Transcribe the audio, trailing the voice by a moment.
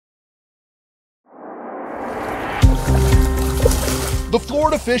The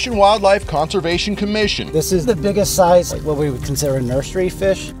Florida Fish and Wildlife Conservation Commission. This is the biggest size, like what we would consider a nursery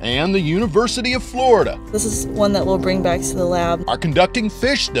fish. And the University of Florida. This is one that we'll bring back to the lab. Are conducting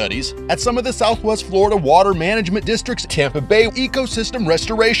fish studies at some of the Southwest Florida Water Management District's Tampa Bay ecosystem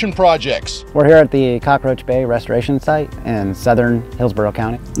restoration projects. We're here at the Cockroach Bay Restoration Site in southern Hillsborough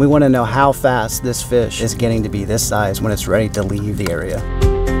County. We want to know how fast this fish is getting to be this size when it's ready to leave the area.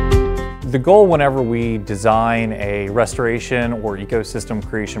 The goal whenever we design a restoration or ecosystem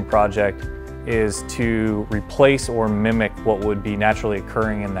creation project is to replace or mimic what would be naturally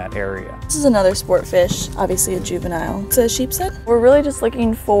occurring in that area. This is another sport fish, obviously a juvenile. It's a sheepshead. We're really just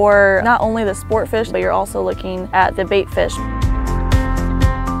looking for not only the sport fish, but you're also looking at the bait fish.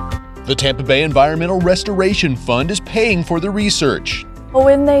 The Tampa Bay Environmental Restoration Fund is paying for the research. Well,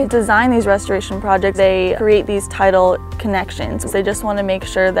 when they design these restoration projects, they create these tidal connections. They just want to make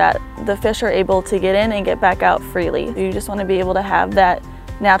sure that the fish are able to get in and get back out freely. You just want to be able to have that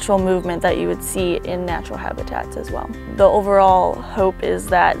natural movement that you would see in natural habitats as well. The overall hope is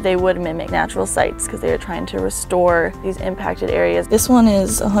that they would mimic natural sites because they are trying to restore these impacted areas. This one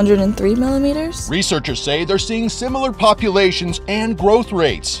is 103 millimeters. Researchers say they're seeing similar populations and growth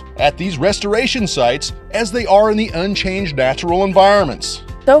rates at these restoration sites as they are in the unchanged natural environments.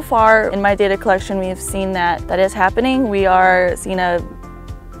 So far in my data collection, we've seen that is happening. We are seeing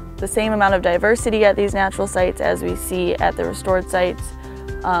the same amount of diversity at these natural sites as we see at the restored sites.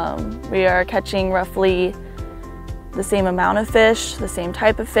 We are catching roughly the same amount of fish, the same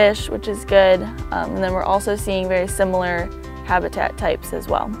type of fish, which is good. And then we're also seeing very similar habitat types as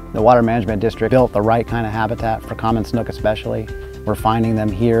well. The Water Management District built the right kind of habitat for common snook especially. We're finding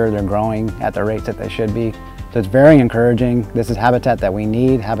them here, they're growing at the rates that they should be. So it's very encouraging. This is habitat that we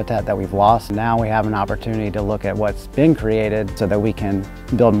need, habitat that we've lost. Now we have an opportunity to look at what's been created so that we can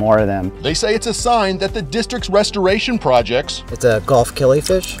build more of them. They say it's a sign that the district's restoration projects, It's a Gulf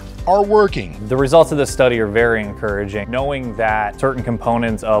killifish. are working. The results of this study are very encouraging. Knowing that certain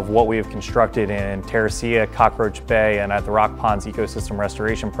components of what we have constructed in Terracea, Cockroach Bay, and at the Rock Ponds Ecosystem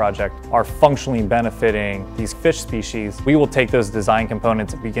Restoration Project are functionally benefiting these fish species, we will take those design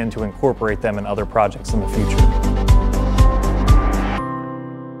components and begin to incorporate them in other projects in the future.